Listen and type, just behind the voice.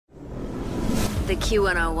The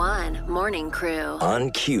Q101 Morning Crew. On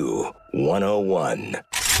Q101.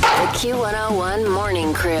 The Q101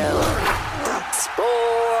 Morning Crew.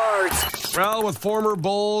 Sports. Well, with former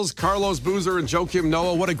Bulls, Carlos Boozer and Joakim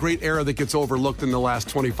Noah, what a great era that gets overlooked in the last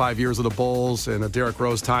 25 years of the Bulls and Derrick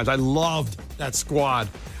Rose times. I loved that squad.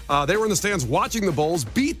 They were in the stands watching the Bulls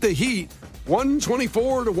beat the Heat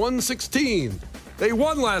 124-116. They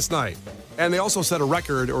won last night. And they also set a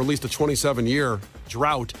record, or at least a 27-year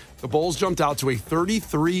drought. The Bulls jumped out to a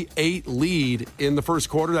 33-8 lead in the first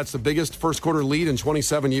quarter. That's the biggest first quarter lead in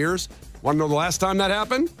 27 years. Want to know the last time that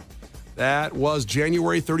happened? That was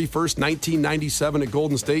January 31st, 1997 at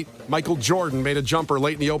Golden State. Michael Jordan made a jumper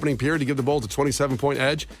late in the opening period to give the Bulls a 27-point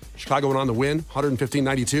edge. Chicago went on to win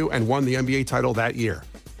 115-92 and won the NBA title that year.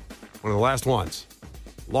 One of the last ones.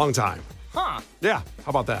 Long time. Huh. Yeah, how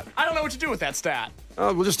about that? I don't know what to do with that stat.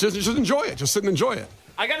 Well, just enjoy it. Just sit and enjoy it.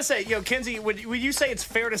 I got to say, Kinsey, would you say it's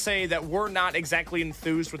fair to say that we're not exactly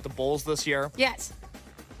enthused with the Bulls this year? Yes.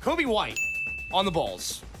 Kobe White on the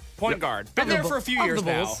Bulls. Point guard. Been there for a few years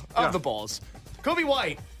now. Of the Bulls. Kobe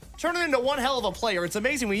White turned into one hell of a player. It's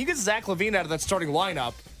amazing. When you get Zach LaVine out of that starting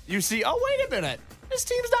lineup, you see, oh, wait a minute. This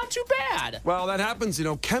team's not too bad. Well, that happens.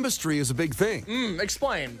 Chemistry is a big thing.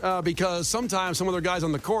 Explain. Because sometimes some other guys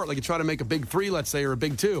on the court, like you try to make a big three, let's say, or a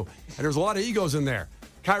big two, and there's a lot of egos in there.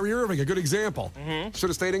 Kyrie Irving, a good example. Should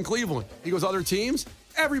have stayed in Cleveland. He goes other teams.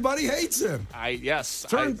 Everybody hates him. I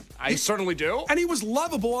certainly do. And he was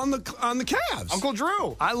lovable on the Cavs. Uncle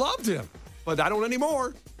Drew. I loved him, but I don't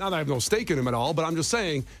anymore. Not that I have no stake in him at all, but I'm just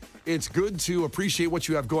saying it's good to appreciate what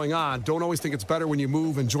you have going on. Don't always think it's better when you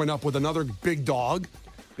move and join up with another big dog.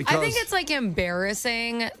 I think it's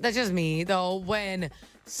embarrassing. That's just me, though, when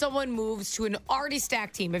someone moves to an already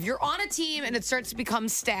stacked team. If you're on a team and it starts to become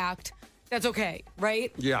stacked, that's okay,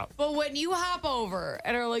 right? Yeah. But when you hop over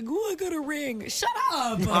and are like, "Ooh, I got a ring," shut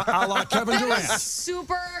up. I like Kevin Durant.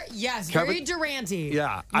 Very Durant-y.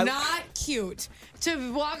 Yeah. Not cute.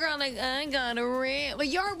 To walk around like, I got a ring.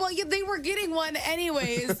 They were getting one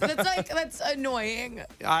anyways. That's annoying.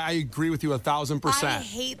 I agree with you 1,000%. I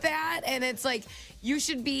hate that. And it's you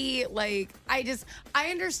should be I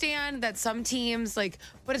understand that some teams but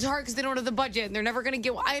it's hard because they don't have the budget and they're never going to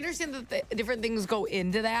get. I understand that different things go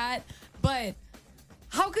into that, but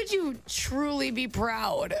how could you truly be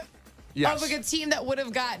proud of a team that would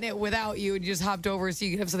have gotten it without you and you just hopped over so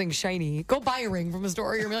you could have something shiny? Go buy a ring from a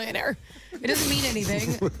store. You're a millionaire. It doesn't mean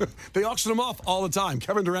anything. They auction them off all the time.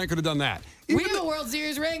 Kevin Durant could have done that. We have a World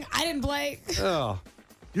Series ring. I didn't play. Oh,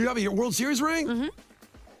 you have a World Series ring? Mm-hmm.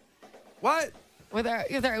 What?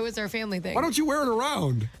 It was our family thing. Why don't you wear it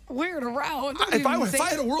around? Wear it around? If I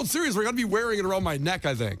had a World Series ring, I'd be wearing it around my neck,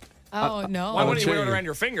 I think. Oh, no. Why wouldn't you wear it around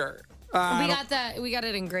your finger? We got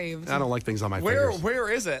it engraved. I don't like things on my fingers. Where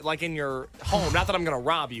is it? In your home? Not that I'm going to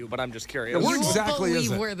rob you, but I'm just curious. Where exactly is it? You won't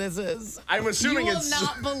believe where this is. I'm assuming you will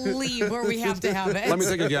not believe where we have to have it. Let me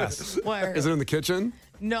take a guess. Where? Is it in the kitchen?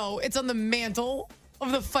 No, it's on the mantle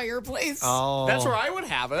of the fireplace. Oh. That's where I would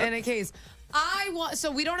have it. In a case.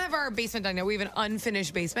 So we don't have our basement done yet. We have an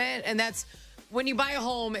unfinished basement, and that's when you buy a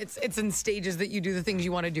home, it's in stages that you do the things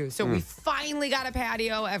you want to do. So we finally got a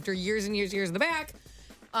patio after years and years in the back.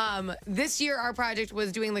 This year, our project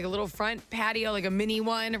was doing a little front patio, a mini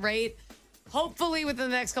one, right? Hopefully, within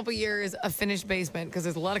the next couple of years, a finished basement, because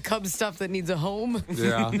there's a lot of Cubs stuff that needs a home.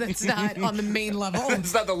 Yeah. That's not on the main level.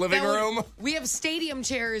 It's not the living room. We have stadium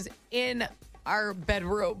chairs in our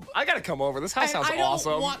bedroom. I gotta come over. This house sounds awesome.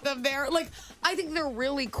 I don't want them there. I think they're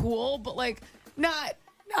really cool, but not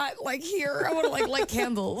here. I want to light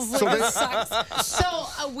candles. This sucks.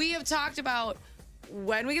 So we have talked about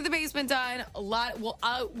when we get the basement done,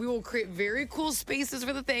 we will create very cool spaces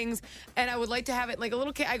for the things, and I would like to have it a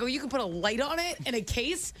little case. I go, you can put a light on it in a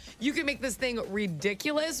case. You can make this thing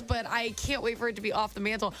ridiculous, but I can't wait for it to be off the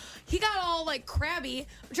mantle. He got all crabby.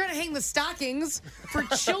 I'm trying to hang the stockings for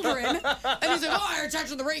children, and he's like, oh, I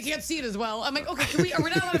attached to the ring. You can't see it as well. I'm like, okay, are we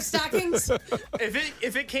not allowed to have stockings?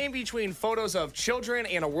 If it came between photos of children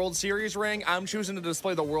and a World Series ring, I'm choosing to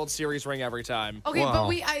display the World Series ring every time. Okay, wow.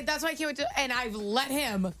 But that's why I can't wait to, and I've let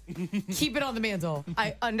him keep it on the mantle.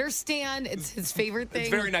 I understand it's his favorite thing.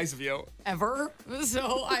 It's very nice of you. Ever.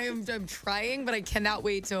 So I'm trying, but I cannot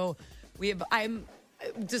wait till I'm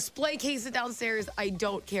display case it downstairs. I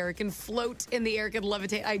don't care. It can float in the air, it can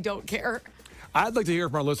levitate. I don't care. I'd like to hear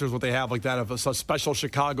from our listeners what they have like that of a special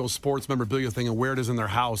Chicago sports memorabilia thing and where it is in their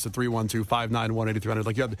house at 312-591-8300.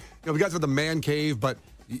 Like you guys have the man cave, but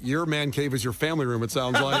your man cave is your family room, it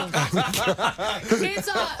sounds like. It's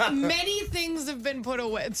many things have been put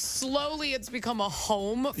away. Slowly, it's become a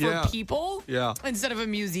home for people instead of a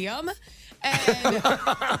museum. And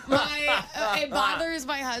it bothers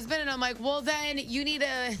my husband. And I'm like, well, then you need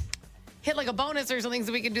to hit like a bonus or something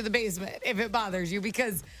so we can do the basement if it bothers you,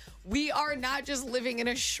 because we are not just living in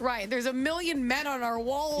a shrine. There's a million men on our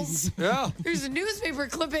walls. Yeah. There's newspaper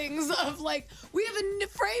clippings of we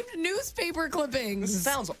have framed newspaper clippings. This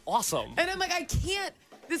sounds awesome. And I'm like, I can't.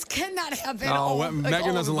 This cannot happen. No,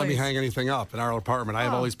 Megan doesn't let me hang anything up in our apartment. I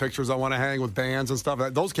have all these pictures I want to hang with bands and stuff.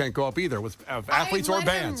 Those can't go up either with athletes or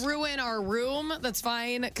bands. I let him ruin our room. That's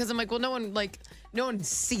fine, because I'm like, well, no one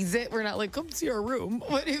sees it. We're not like, come see our room.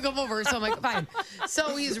 When you come over, so I'm like, fine.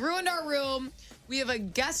 So he's ruined our room. We have a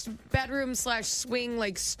guest bedroom /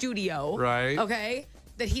 swing studio. Right. Okay.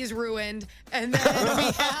 That he's ruined, and then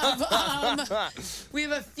we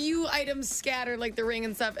have a few items scattered, like the ring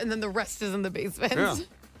and stuff, and then the rest is in the basement. Yeah.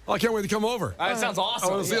 Well, I can't wait to come over. That sounds awesome.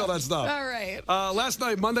 I want to see all that stuff. All right. Last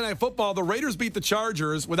night, Monday Night Football, the Raiders beat the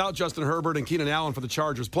Chargers without Justin Herbert and Keenan Allen for the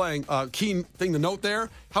Chargers playing. Key thing to note there.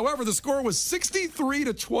 However, the score was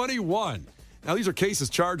 63-21. Now, these are Case's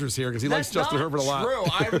Chargers here because he likes Justin Herbert a lot. True.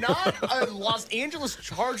 I'm not a Los Angeles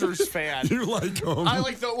Chargers fan. You like them. I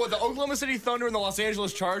like the Oklahoma City Thunder and the Los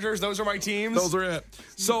Angeles Chargers. Those are my teams. Those are it.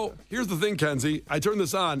 So here's the thing, Kenzie. I turned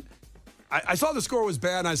this on. I saw the score was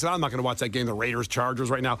bad, and I said, I'm not going to watch that game, the Raiders-Chargers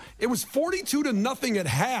right now. It was 42-0 at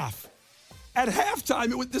half. At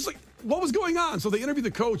halftime, it was what was going on? So they interviewed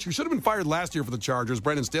the coach, who should have been fired last year for the Chargers,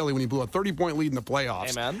 Brendan Staley, when he blew a 30-point lead in the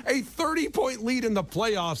playoffs. Amen. A 30-point lead in the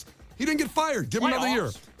playoffs. He didn't get fired. Give him another year.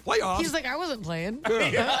 Playoffs. He's like, I wasn't playing.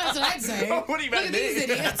 That's what I'd say. What do you mean? Look at these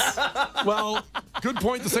idiots. Well, good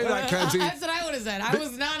point to say that, Kenzie. That's what I would have said. I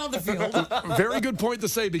was not on the field. Very good point to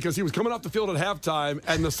say, because he was coming off the field at halftime,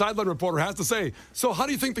 and the sideline reporter has to say, so how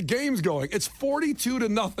do you think the game's going? It's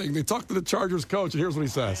 42-0. They talked to the Chargers coach, and here's what he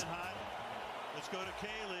says. Let's go to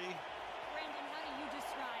Kaylee. Brandon, how do you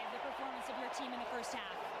describe the performance of your team in the first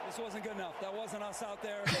half? This wasn't good enough. That wasn't us out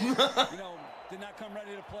there. Did not come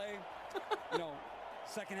ready to play.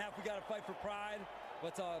 Second half we got to fight for pride.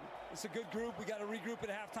 But it's a good group. We got to regroup at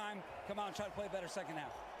halftime. Come on, try to play better second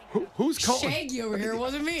half. Who's calling? Shaggy over here,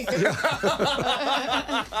 wasn't me.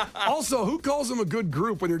 Also, who calls them a good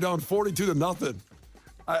group when you're down 42-0?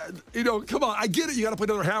 Come on. I get it. You got to play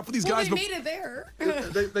another half with these guys. They made it there.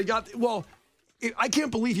 They got, I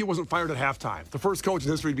can't believe he wasn't fired at halftime. The first coach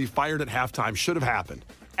in history to be fired at halftime should have happened.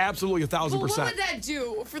 Absolutely 1,000%. Well, what would that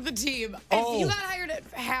do for the team? If you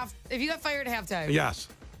got fired at halftime. Yes.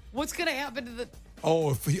 What's going to happen to the...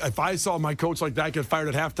 Oh, if I saw my coach like that get fired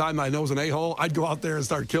at halftime and I know he's an a-hole, I'd go out there and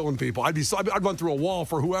start killing people. I'd run through a wall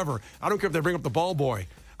for whoever. I don't care if they bring up the ball boy.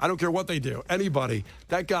 I don't care what they do. Anybody.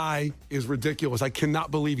 That guy is ridiculous. I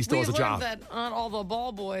cannot believe he still has a job. We've learned that not all the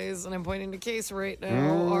ball boys, and I'm pointing to Case right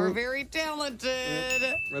now, are very talented.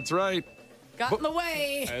 That's right. Got in the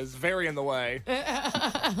way. It's very in the way.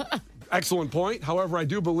 Excellent point. However, I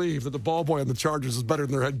do believe that the ball boy on the Chargers is better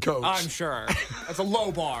than their head coach. I'm sure. That's a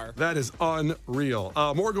low bar. That is unreal.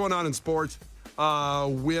 More going on in sports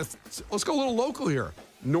let's go a little local here.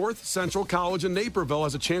 North Central College in Naperville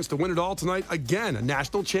has a chance to win it all tonight again. A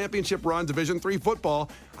national championship run, Division III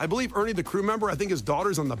football. I believe Ernie, the crew member, I think his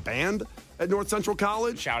daughter's on the band at North Central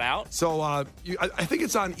College. Shout out. So I think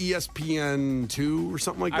it's on ESPN 2 or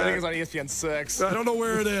something like that. I think it's on ESPN 6. I don't know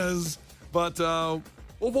where it is, but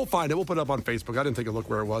we'll find it. We'll put it up on Facebook. I didn't take a look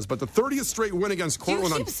where it was. But the 30th straight win against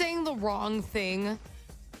Cortland. Do you keep saying the wrong thing?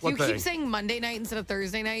 What thing? Keep saying Monday night instead of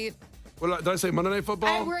Thursday night? Did I say Monday Night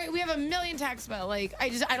Football? We have a million texts about, I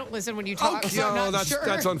don't listen when you talk, so I'm not sure.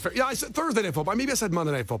 That's unfair. Yeah, I said Thursday Night Football. Maybe I said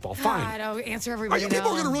Monday Night Football. Fine. God, I'll answer everybody now. People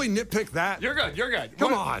are going to really nitpick that. You're good.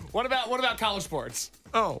 Come on. What about college sports?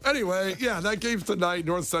 Oh, anyway, yeah, that game's tonight,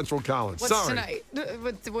 North Central College. What's tonight?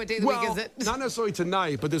 What day of the week is it? Not necessarily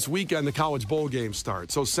tonight, but this weekend the college bowl games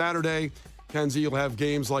start. So Saturday, Kenzie, you'll have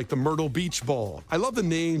games like the Myrtle Beach Bowl. I love the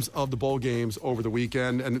names of the bowl games over the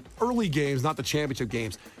weekend, and early games, not the championship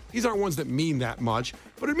games. These aren't ones that mean that much,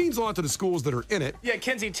 but it means a lot to the schools that are in it. Yeah,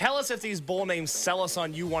 Kenzie, tell us if these bowl names sell us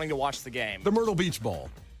on you wanting to watch the game. The Myrtle Beach Bowl.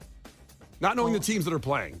 Not knowing the teams that are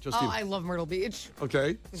playing. I love Myrtle Beach.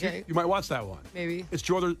 Okay. Okay. You might watch that one. Maybe. It's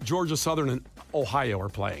Georgia Southern and Ohio are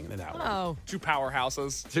playing in that one. Oh. Two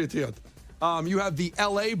powerhouses. You have the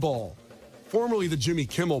LA Bowl, formerly the Jimmy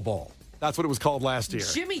Kimmel Bowl. That's what it was called last year.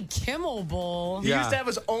 Jimmy Kimmel Bowl? He used to have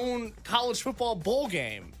his own college football bowl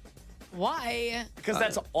game. Why? Because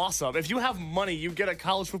that's awesome. If you have money, you get a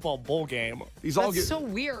college football bowl game. That's so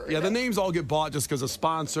weird. Yeah, the names all get bought just because a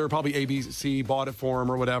sponsor, probably ABC, bought it for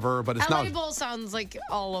him or whatever. But it's LA not. Bowl sounds like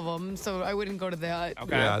all of them, so I wouldn't go to that.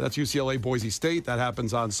 Okay. Yeah, that's UCLA Boise State. That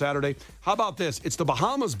happens on Saturday. How about this? It's the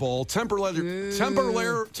Bahamas Bowl, temporarily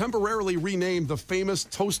renamed the famous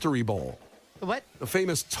Toastery Bowl. What? The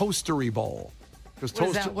famous Toastery Bowl. What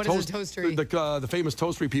is that? What is a toastery? The famous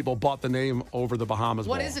Toastery people bought the name over the Bahamas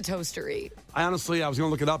Bowl. What is a toastery? I was going to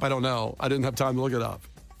look it up. I don't know. I didn't have time to look it up.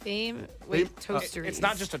 Toastery. It's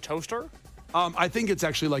not just a toaster? I think it's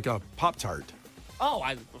actually like a Pop-Tart. Oh,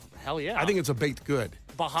 hell yeah. I think it's a baked good.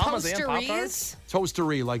 Bahamas and Pop-Tarts?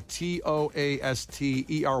 Toastery, like Toastery.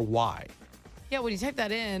 Yeah, when you type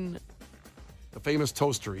that in. The famous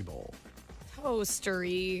Toastery Bowl.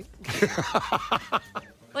 Toastery.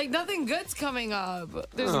 Like, nothing good's coming up.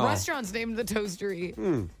 There's restaurants named the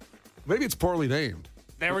Toastery. Maybe it's poorly named.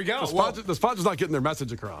 There we go. The sponsor's not getting their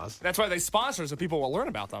message across. That's why they sponsor, so people will learn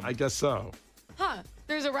about them. I guess so. Huh.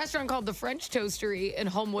 There's a restaurant called the French Toastery in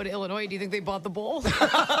Homewood, Illinois. Do you think they bought the bowl?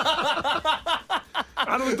 I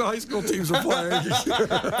don't think the high school teams are playing.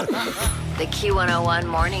 The Q101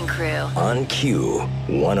 Morning Crew. On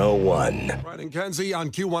Q101. Brian and Kenzie on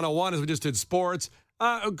Q101 as we just did sports.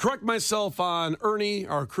 Correct myself on Ernie,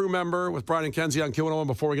 our crew member with Brian and Kenzie on Q101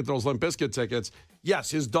 before we get those Limp Bizkit tickets. Yes,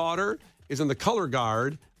 his daughter is in the color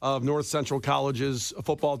guard of North Central College's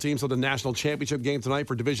football team. So the national championship game tonight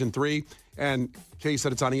for Division III. And Kay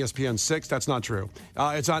said it's on ESPN 6. That's not true.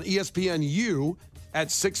 It's on ESPNU at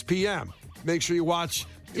 6 p.m. Make sure you watch.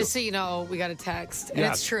 Just so you know, we got a text. And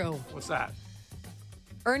it's true. What's that?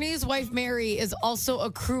 Ernie's wife, Mary, is also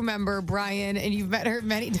a crew member, Brian, and you've met her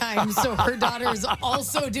many times, so her daughter is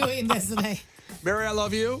also doing this tonight. Mary, I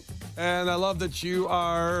love you, and I love that you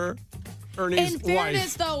are Ernie's In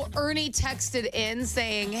fairness, wife. though, Ernie texted in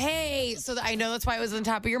saying, hey, so that I know that's why it was on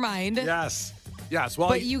top of your mind. Yes. Well,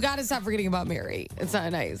 but you got to stop forgetting about Mary. It's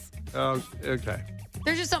not nice. Oh, okay.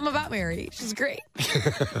 There's just something about Mary. She's great.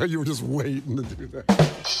 You were just waiting to do that.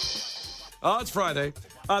 Oh, it's Friday.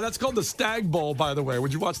 That's called the Stag Bowl, by the way.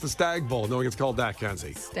 Would you watch the Stag Bowl knowing it's called that,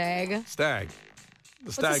 Kenzie? Stag. The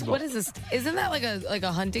Stag Bowl. What is this? Isn't that like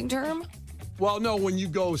a hunting term? Well, no, when you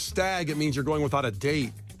go stag, it means you're going without a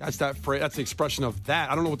date. That's that phrase. That's the expression of that.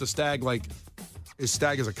 I don't know what the stag, is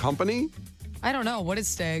stag as a company? I don't know. What is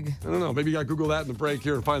stag? I don't know. Maybe you got to Google that in the break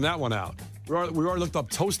here and find that one out. We already looked up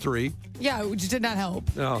Toastery. Yeah, which did not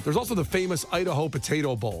help. No, there's also the famous Idaho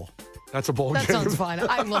Potato Bowl. That's a bowl game. That sounds fun.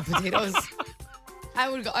 I love potatoes. I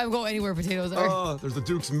would go anywhere potatoes are. There's the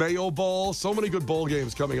Duke's Mayo Bowl. So many good bowl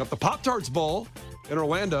games coming up. The Pop-Tarts Bowl in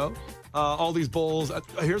Orlando. All these bowls.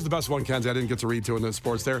 Here's the best one, Kenzie. I didn't get to read to in the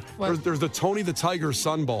sports there. There's the Tony the Tiger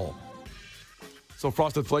Sun Bowl. So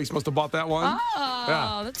Frosted Flakes must have bought that one. Oh,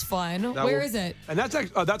 yeah. That's fun. Where is it? And that's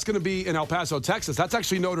going to be in El Paso, Texas. That's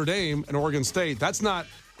actually Notre Dame and Oregon State. That's not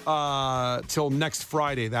till next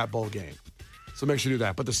Friday, that bowl game. So make sure you do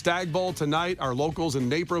that. But the Stag Bowl tonight, our locals in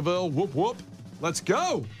Naperville. Whoop, whoop. Let's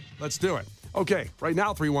go. Let's do it. Okay, right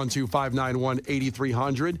now,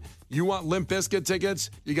 312-591-8300. You want Limp Bizkit tickets?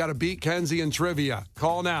 You got to beat Kenzie in trivia.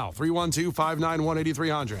 Call now,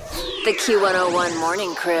 312-591-8300. The Q101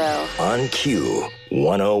 Morning Crew. On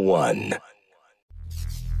Q101.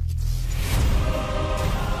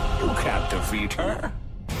 You can't defeat her.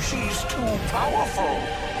 She's too powerful.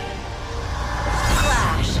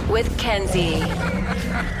 Clash with Kenzie.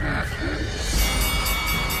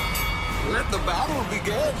 Let the battle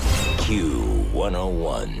begin.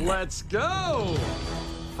 Q101. Let's go.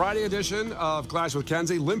 Friday edition of Clash with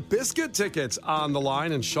Kenzie. Limp Bizkit tickets on the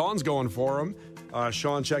line, and Sean's going for them.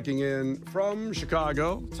 Sean checking in from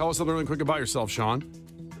Chicago. Tell us something really quick about yourself, Sean.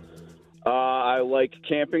 I like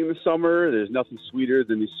camping in the summer. There's nothing sweeter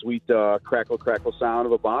than the sweet crackle sound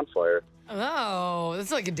of a bonfire. Oh,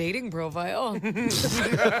 that's like a dating profile.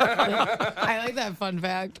 I like that fun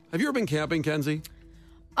fact. Have you ever been camping, Kenzie?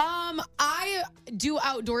 I do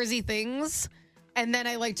outdoorsy things, and then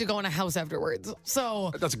I like to go in a house afterwards.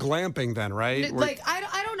 So that's glamping, then, right?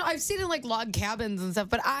 I don't know. I've seen it in like log cabins and stuff,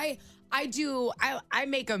 but I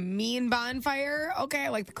make a mean bonfire. Okay, I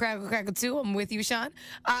like the crackle too. I'm with you, Sean.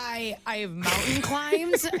 I have mountain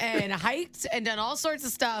climbed and hiked and done all sorts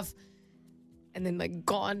of stuff, and then like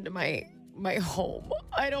gone to my home.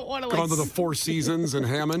 I don't want to gone to the Four Seasons in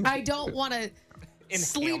Hammond. I don't want to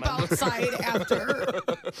sleep outside after.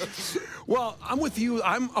 Well, I'm with you.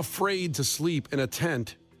 I'm afraid to sleep in a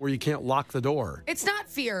tent where you can't lock the door. It's not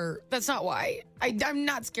fear. That's not why. I'm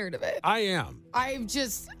not scared of it. I am. I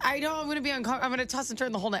know I'm going to be uncomfortable. I'm going to toss and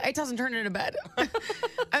turn the whole night. I toss and turn into bed. I'm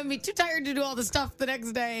going to be too tired to do all the stuff the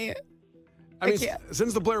next day. I mean,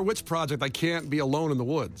 since the Blair Witch Project, I can't be alone in the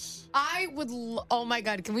woods. I would. Oh my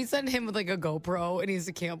God! Can we send him with like a GoPro and he's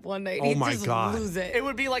to camp one night? Oh my God! Lose it. It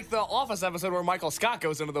would be like the Office episode where Michael Scott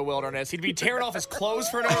goes into the wilderness. He'd be tearing off his clothes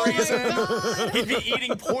for no reason. He'd be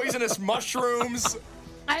eating poisonous mushrooms.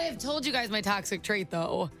 I have told you guys my toxic trait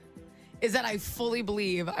though, is that I fully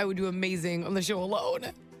believe I would do amazing on the show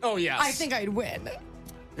alone. Oh, yes. I think I'd win.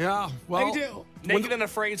 Yeah, well. I do. Naked and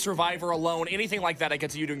Afraid, Survivor, Alone, anything like that, I get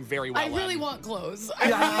to you doing very well. I really in. want clothes. I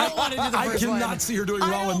really don't want to do the I first one. cannot see her doing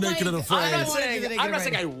well in Naked and Afraid. I'm not wanna do saying the Naked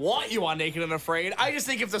and I want you on Naked and Afraid. I just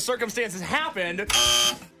think if the circumstances happened,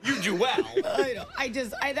 you do well. I know.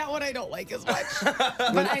 That one I don't like as much.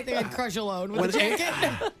 But I think I'd crush Alone with a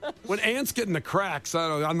jacket. When ants get in the cracks,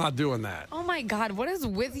 I'm not doing that. Oh my God, what is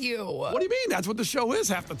with you? What do you mean? That's what the show is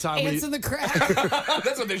half the time. Ants in the crack.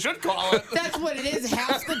 That's what they should call it. That's what it is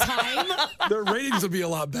half the time. Their ratings would be a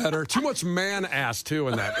lot better. Too much man ass too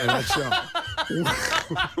in that show.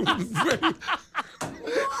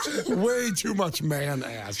 way too much man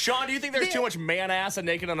ass. Sean, do you think there's too much man ass in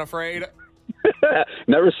Naked and Afraid?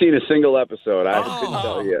 Never seen a single episode. I couldn't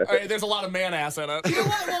tell you. All right, there's a lot of man ass in it. You know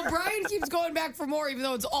what? Well, Brian keeps going back for more, even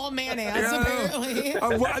though it's all man ass, apparently.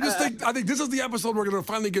 I think this is the episode we're going to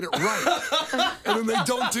finally get it right. And then they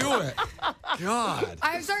don't do it. God.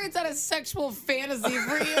 I'm sorry it's not a sexual fantasy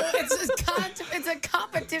for you. It's a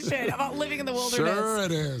competition about living in the wilderness. Sure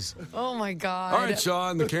it is. Oh, my God. All right,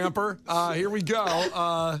 Sean, the camper. Here we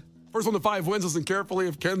go. First one to 5 wins. Listen carefully.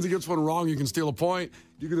 If Kenzie gets one wrong, you can steal a point.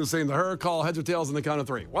 You can do the same to her. Call heads or tails on the count of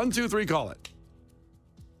 3. 1, 2, 3, call it.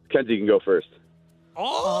 Kenzie can go first.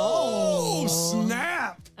 Oh,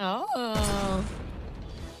 snap. Oh.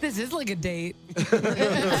 This is like a date.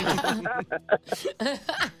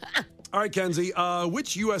 All right, Kenzie.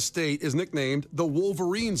 Which U.S. state is nicknamed the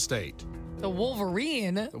Wolverine State? The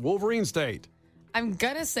Wolverine? The Wolverine State. I'm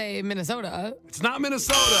going to say Minnesota. It's not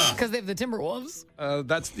Minnesota. Because they have the Timberwolves.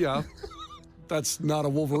 That's not a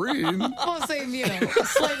Wolverine. Well, same,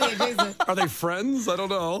 slightly adjacent. Are they friends? I don't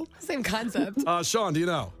know. Same concept. Sean, do you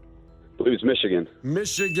know? I believe it's Michigan.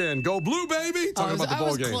 Michigan. Go blue, baby. Talking about the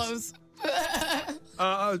bowl games.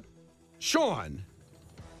 Close. Sean,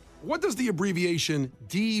 what does the abbreviation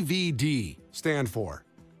DVD stand for?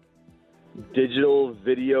 Digital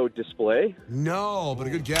video display? No, but a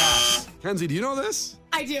good guess. Kenzie, do you know this?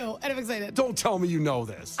 I do, and I'm excited. Don't tell me you know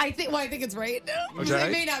this. I think it's right. Okay.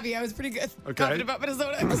 It may not be. I was pretty good. Okay. Confident about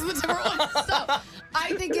Minnesota because of the Timberwolves. So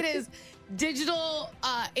I think it is digital.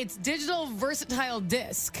 It's digital versatile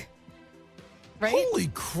disc. Right? Holy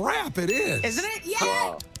crap, it is. Isn't it?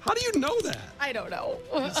 Yeah. How do you know that? I don't know.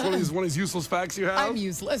 It's one of these useless facts you have? I'm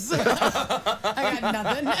useless. I got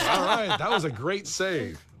nothing. All right, that was a great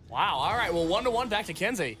save. Wow. All right. Well, 1-1 back to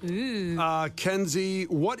Kenzie. Kenzie,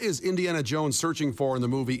 what is Indiana Jones searching for in the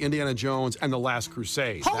movie Indiana Jones and the Last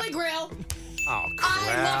Crusade? Holy Grail. Oh, crap.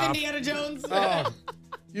 I love Indiana Jones. Oh,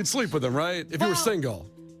 you'd sleep with him, right? If you were single.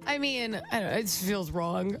 I mean, I don't know. It just feels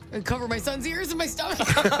wrong. I cover my son's ears in my stomach.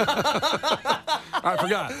 I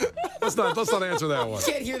forgot. Let's not answer that one.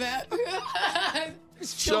 Can't hear that.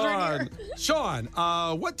 Sean,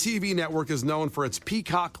 what TV network is known for its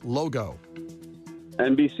peacock logo?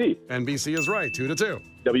 NBC. NBC is right. 2-2.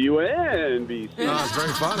 WNBC. It's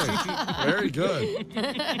very funny. Very good.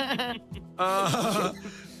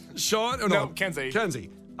 Sean? Oh, no, Kenzie. Kenzie.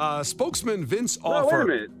 Spokesman Vince No, Offer. wait a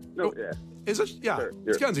minute. No, yeah. Is it? Yeah. Sure,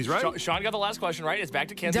 It's Kenzie's, right? Sean got the last question right. It's back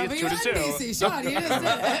to Kenzie. It's 2-2. WNBC. Sean, you just did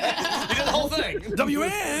it. You did the whole thing.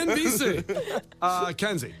 WNBC.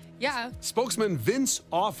 Kenzie. Yeah. Spokesman Vince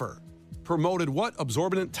Offer promoted what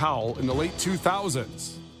absorbent towel in the late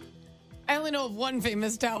 2000s? I only know of one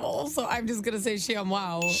famous towel, so I'm just going to say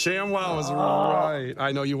ShamWow. ShamWow is right.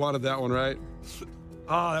 I know you wanted that one, right?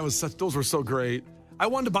 Those were so great. I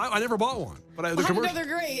wanted to buy. I never bought one, but How do you know they're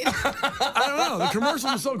great? I don't know. The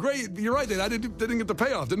commercials were so great. You're right. I didn't get the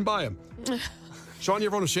payoff. Didn't buy them. Sean, you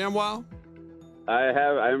ever own a ShamWow? I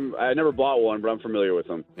have. I never bought one, but I'm familiar with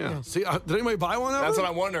them. Yeah. See, did anybody buy one ever? That's what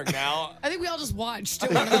I'm wondering now. I think we all just watched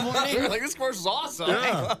it one in the morning. We were like, this commercial's awesome.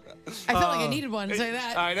 Yeah. I felt like I needed one to say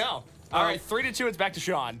that. I know. All right, 3-2. It's back to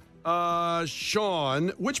Sean. Sean,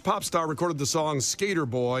 which pop star recorded the songs Skater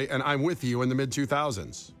Boy and I'm With You in the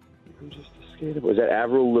mid-2000s? I'm just a skater. Was that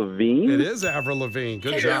Avril Lavigne? It is Avril Lavigne.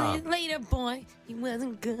 Good job. Later, boy, you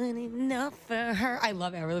wasn't good enough for her. I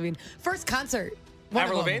love Avril Lavigne. First concert.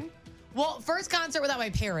 Avril Lavigne? Well, first concert without my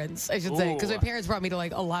parents, I should say, because my parents brought me to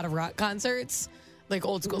like a lot of rock concerts. Like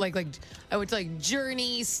old school, like I went to like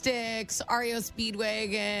Journey, Styx, REO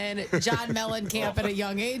Speedwagon, John Mellencamp at a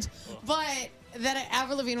young age. But then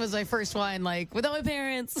Avril Lavigne was my first one, like without my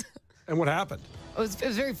parents. And what happened? It was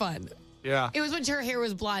very fun. Yeah. It was when her hair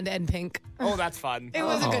was blonde and pink. Oh, that's fun. It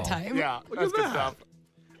was a good time. Yeah, Look that's at good that. stuff.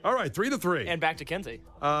 All right, 3-3. And back to Kenzie.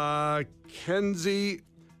 Kenzie,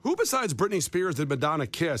 who besides Britney Spears did Madonna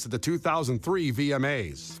kiss at the 2003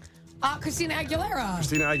 VMAs? Christina Aguilera.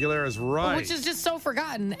 Christina Aguilera is right. Which is just so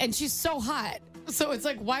forgotten, and she's so hot. So it's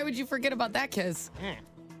like, why would you forget about that kiss?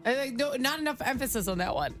 Not enough emphasis on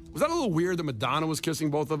that one. Was that a little weird that Madonna was kissing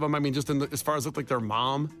both of them? I mean, just as far as looked like their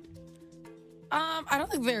mom? I don't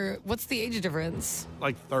think what's the age difference?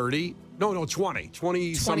 Like 30? No, 20.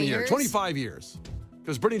 20 some years. 25 years.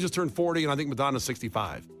 Because Britney just turned 40, and I think Madonna's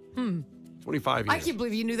 65. 25 years. I can't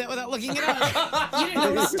believe you knew that without looking it up. You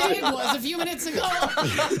didn't know who Stag was a few minutes ago.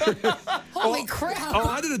 Holy crap. Oh,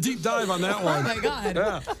 I did a deep dive on that one. Oh, my God.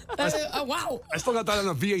 Yeah. Wow. I still got that on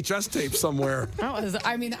a VHS tape somewhere. I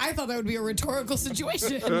thought that would be a rhetorical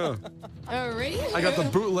situation. Yeah. All right. I got the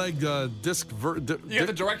bootleg disc. You got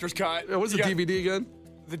the director's cut. What's the DVD again?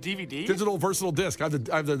 The DVD? Digital versatile disc. I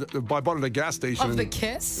bought it at a gas station. Of the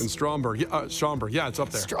Kiss? In Stromberg. Schaumburg. Yeah, it's up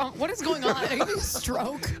there. What is going on? Are you having a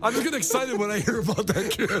stroke? I'm just getting excited when I hear about that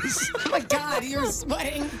Kiss. Oh, my God. You're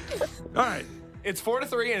sweating. All right. It's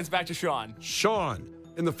 4-3, and it's back to Sean. Sean,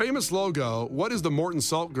 in the famous logo, what is the Morton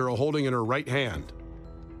Salt girl holding in her right hand?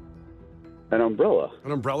 An umbrella.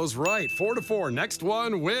 An umbrella's right. 4-4. Next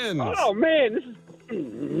one wins. Oh, man. This is...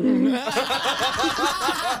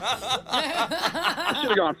 I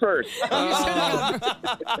should have gone first.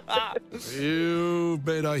 You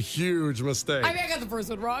made a huge mistake. I got the first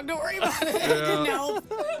one wrong. Don't worry about it. Yeah. No.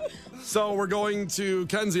 So we're going to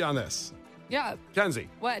Kenzie on this. Yeah. Kenzie.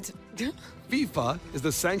 What? FIFA is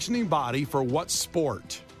the sanctioning body for what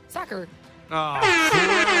sport? Soccer. Oh,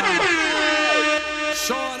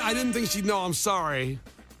 Sean, I didn't think she'd know. I'm sorry.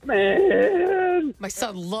 Man. My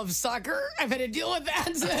son loves soccer. I've had to deal with that.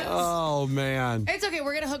 Oh, man. It's okay.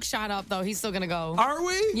 We're going to hook Sean up, though. He's still going to go. Are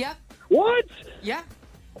we? Yep. What? Yeah.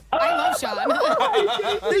 I love Sean.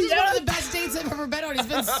 This is one of the best dates I've ever been on. He's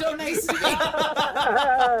been so nice to me.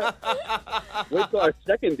 Wait till our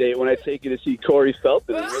second date when I take you to see Corey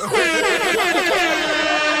Feldman.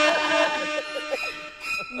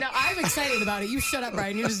 No, I'm excited about it. You shut up,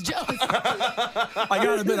 Brian. You're just jealous. I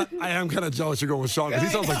gotta admit, I am kind of jealous you're going with Sean because he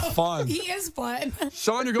sounds like fun. He is fun.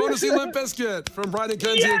 Sean, you're going to see Limp Bizkit from Brian and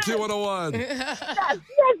Kenzie at Q101.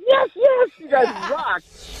 Yes. You guys rock.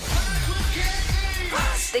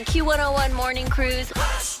 The Q101 Morning Crew's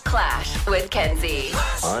Clash with Kenzie.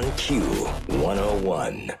 On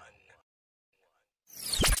Q101.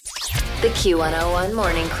 The Q101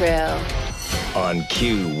 Morning Crew. On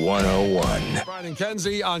Q101. Brian and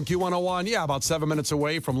Kenzie on Q101. Yeah, about 7 minutes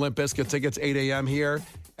away from Limp Bizkit tickets, 8 a.m. here.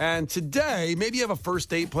 And today, maybe you have a first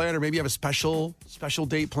date plan or maybe you have a special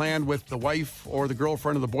date planned with the wife or the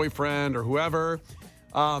girlfriend or the boyfriend or whoever.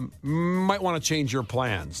 Might want to change your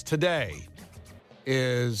plans. Today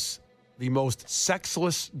is the most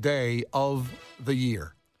sexless day of the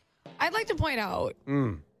year. I'd like to point out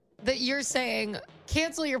that you're saying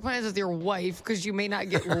cancel your plans with your wife because you may not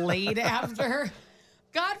get laid after.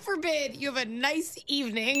 God forbid you have a nice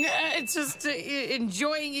evening. It's just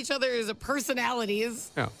enjoying each other's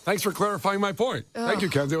personalities. Yeah. Thanks for clarifying my point. Thank you,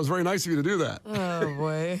 Kenzie. It was very nice of you to do that. Oh,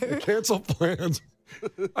 boy. Cancel plans.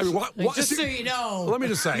 I mean, what, just so you know. Let me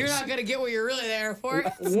just say. You're not going to get what you're really there for.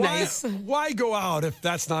 It's why, nice. Why go out if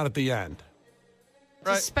that's not at the end?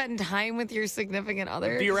 Right. Just spend time with your significant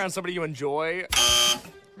other. Be around somebody you enjoy.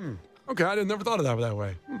 Okay, I never thought of that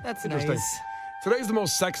way. That's interesting. Nice. Today's the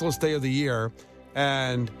most sexless day of the year,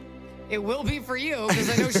 and it will be for you because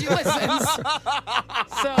I know she listens.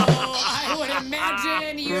 So I would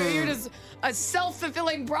imagine you're just a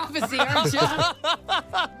self-fulfilling prophecy, aren't you?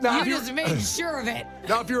 You just made sure of it.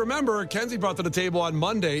 Now, if you remember, Kenzie brought to the table on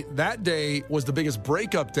Monday, that day was the biggest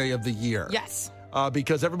breakup day of the year. Yes.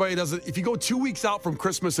 Because everybody doesn't, if you go 2 weeks out from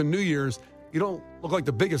Christmas and New Year's, you don't look like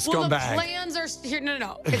the biggest scumbag. The plans are here.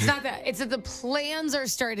 No. It's not that. It's that the plans are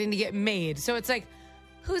starting to get made. So it's like,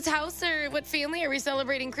 whose house or what family are we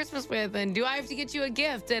celebrating Christmas with? And do I have to get you a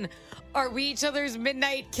gift? And are we each other's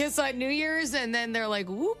midnight kiss on New Year's? And then they're like,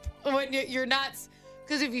 whoop, when you're not.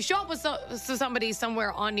 Because if you show up with somebody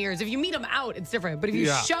somewhere on New Year's, if you meet them out, it's different. But if you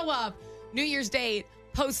show up New Year's date,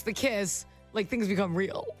 post the kiss, like things become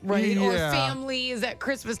real, right? Yeah. Or families at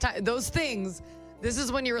Christmas time, those things. This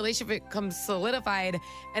is when your relationship becomes solidified,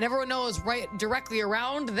 and everyone knows right directly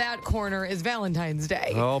around that corner is Valentine's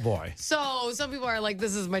Day. Oh boy! So some people are like,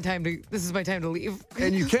 "This is my time to leave."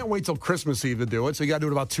 And you can't wait till Christmas Eve to do it, so you got to do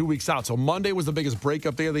it about 2 weeks out. So Monday was the biggest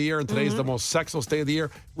breakup day of the year, and today's the most sexless day of the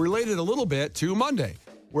year. Related a little bit to Monday,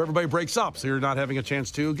 where everybody breaks up, so you're not having a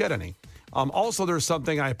chance to get any. Also, there's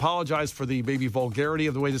something. I apologize for the maybe vulgarity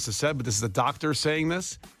of the way this is said, but this is a doctor saying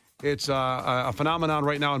this. It's a phenomenon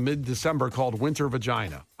right now in mid-December called winter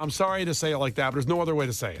vagina. I'm sorry to say it like that, but there's no other way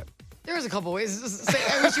to say it. There's a couple ways to say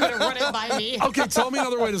it. I wish you would have run it by me. Okay, tell me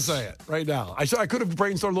another way to say it right now. I could have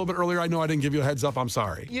brainstormed a little bit earlier. I know I didn't give you a heads up. I'm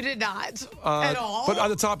sorry. You did not at all. But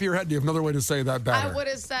on the top of your head, do you have another way to say that better? I would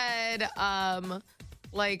have said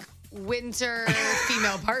like winter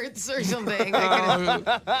female parts or something.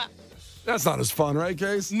 That's not as fun, right,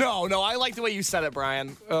 Case? No, I like the way you said it,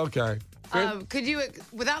 Brian. Okay. Could you,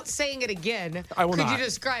 without saying it again, I will could not. you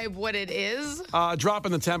describe what it is? Drop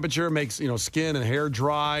in the temperature makes skin and hair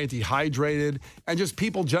dry, dehydrated, and just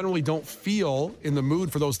people generally don't feel in the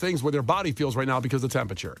mood for those things where their body feels right now because of the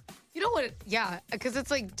temperature. You know what? Yeah, because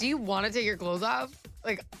it's like, do you want to take your clothes off?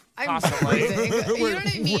 Like, I'm Possibly. freezing. You know what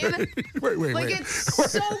I mean? Wait. Like, it's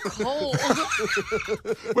so cold.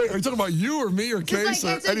 Wait, are you talking about you or me or Case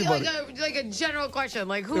or It's anybody? like a general question.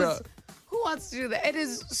 Like, who wants to do that? It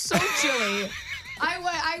is so chilly.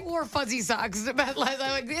 I wore fuzzy socks to bed last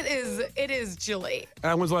night. Like, it is chilly.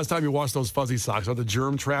 And when's the last time you washed those fuzzy socks? Are the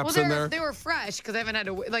germ traps in there? They were fresh because I haven't had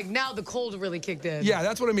to, like, now the cold really kicked in. Yeah,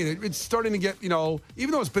 that's what I mean. It's starting to get,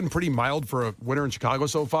 even though it's been pretty mild for a winter in Chicago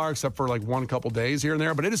so far, except for like one couple days here and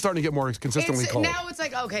there, but it is starting to get more consistently cold. Now it's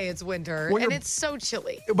like, okay, it's winter, and it's so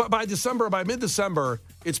chilly. But by mid-December,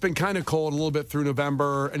 it's been kind of cold a little bit through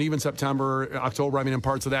November and even September, October, in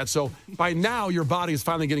parts of that. So by now, your body is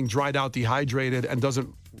finally getting dried out, dehydrated, and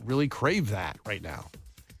doesn't really crave that right now.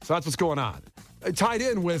 So that's what's going on. Tied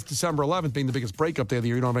in with December 11th being the biggest breakup day of the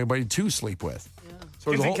year, you don't have anybody to sleep with. Yeah.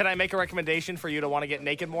 So Can I make a recommendation for you to want to get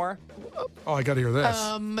naked more? Oh, I got to hear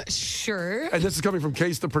this. Sure. And this is coming from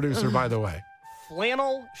Case, the producer, by the way.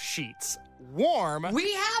 Flannel sheets. Warm.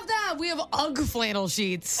 We have that. We have UGG flannel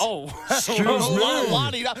sheets. Oh, excuse me.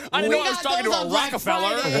 I didn't know I was talking to a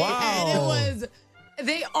Rockefeller. Wow. And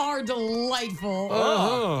they are delightful.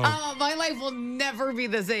 My life will never be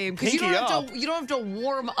the same because you don't have to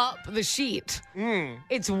warm up the sheet.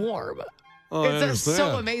 It's warm. Oh, it's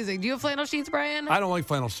so amazing. Do you have flannel sheets, Brian? I don't like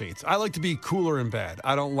flannel sheets. I like to be cooler in bed.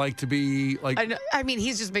 I don't like to be like. I mean,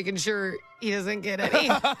 he's just making sure he doesn't get any.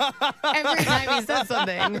 Every time he says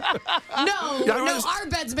something. No, our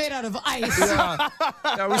bed's made out of ice. Yeah,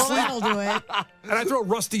 we sleep. That'll do it. And I throw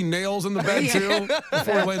rusty nails in the bed too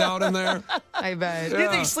before we lay down in there. I bet. You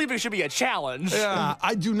think sleeping should be a challenge? Yeah,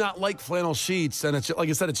 I do not like flannel sheets, and it's like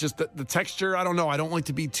I said, it's just the texture. I don't know. I don't like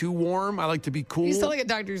to be too warm. I like to be cool. You sound like a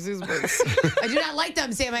Dr. Seuss book. I do not like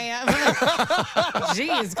them, Sam. I am.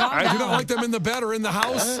 Jeez, calm down. I do not like them in the bed or in the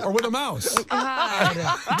house or with a mouse.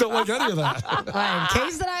 God. Don't like any of that. Fine.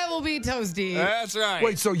 Case that I will be toasty. That's right.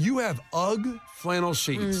 Wait, so you have UGG flannel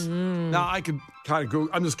sheets? Now I could kind of go.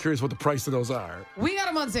 I'm just curious what the price of those are. We got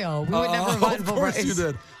them on sale. We would never buy full price. Of course you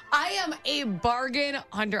did. I am a bargain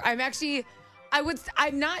hunter. I'm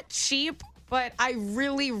not cheap, but I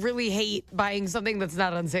really, really hate buying something that's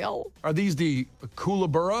not on sale. Are these the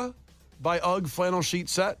Kookaburra by UGG flannel sheet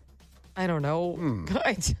set? I don't know.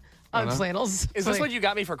 UGG flannels. Is this what you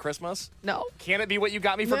got me for Christmas? No. Can it be what you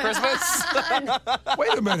got me for Christmas?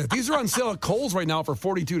 Wait a minute. These are on sale at Kohl's right now for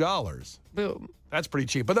 $42. Boom. That's pretty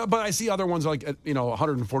cheap. But I see other ones like,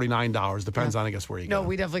 $149. Depends on, I guess, where you go. No,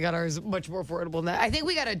 we definitely got ours much more affordable than that. I think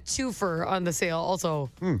we got a twofer on the sale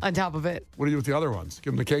also on top of it. What do you do with the other ones?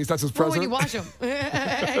 Give them the case? That's his present? When you wash them.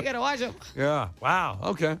 You got to wash them. Yeah. Wow.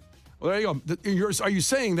 Okay. Well, there you go. Are you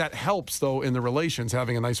saying that helps, though, in the relations,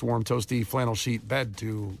 having a nice, warm, toasty flannel sheet bed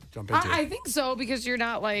to jump into? I think so, because you're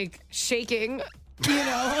not, like, shaking,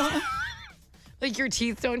 like your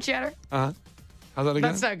teeth don't chatter. Uh-huh. How's that again?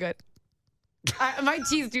 That's not good. My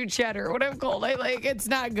teeth do chatter when I'm cold. It's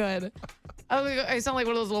not good. I sound like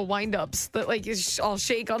one of those little wind-ups that, like, I'll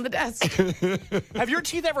shake on the desk. Have your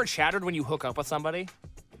teeth ever chattered when you hook up with somebody?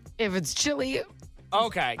 If it's chilly.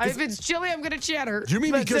 Okay. If it's chilly, I'm going to chatter. Do you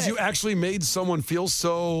mean because you actually made someone feel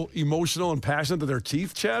so emotional and passionate that their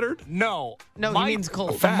teeth chattered? No. No, he means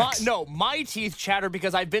cold. My teeth chatter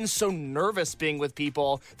because I've been so nervous being with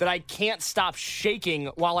people that I can't stop shaking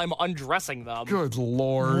while I'm undressing them. Good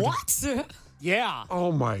Lord. What? Yeah.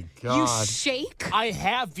 Oh, my God. You shake? I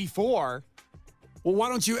have before. Well, why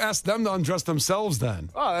don't you ask them to undress themselves then?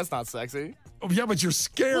 Oh, that's not sexy. Oh, yeah, but you're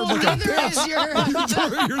scared Well, like a bitch. You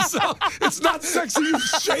do it yourself. It's not sexy. You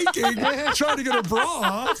shaking, trying to get a bra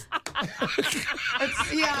off.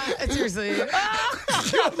 Seriously.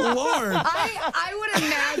 Good Lord. I would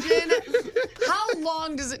imagine, how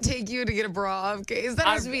long does it take you to get a bra off, Case? That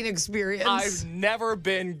has to be an experience. I've never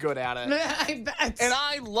been good at it. I bet. And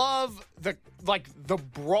I love the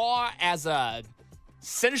bra as a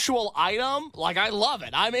sensual item. Like, I love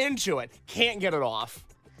it. I'm into it. Can't get it off.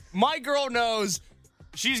 My girl knows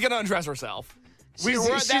she's going to undress herself. We're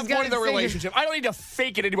at that point in the relationship. I don't need to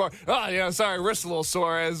fake it anymore. Oh, sorry, wrist's a little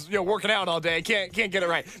sore as working out all day. Can't get it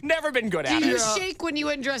right. Never been good at it. Do you shake when you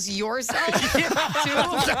undress yourself?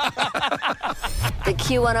 The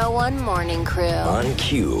Q101 Morning Crew. On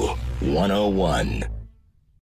Q101.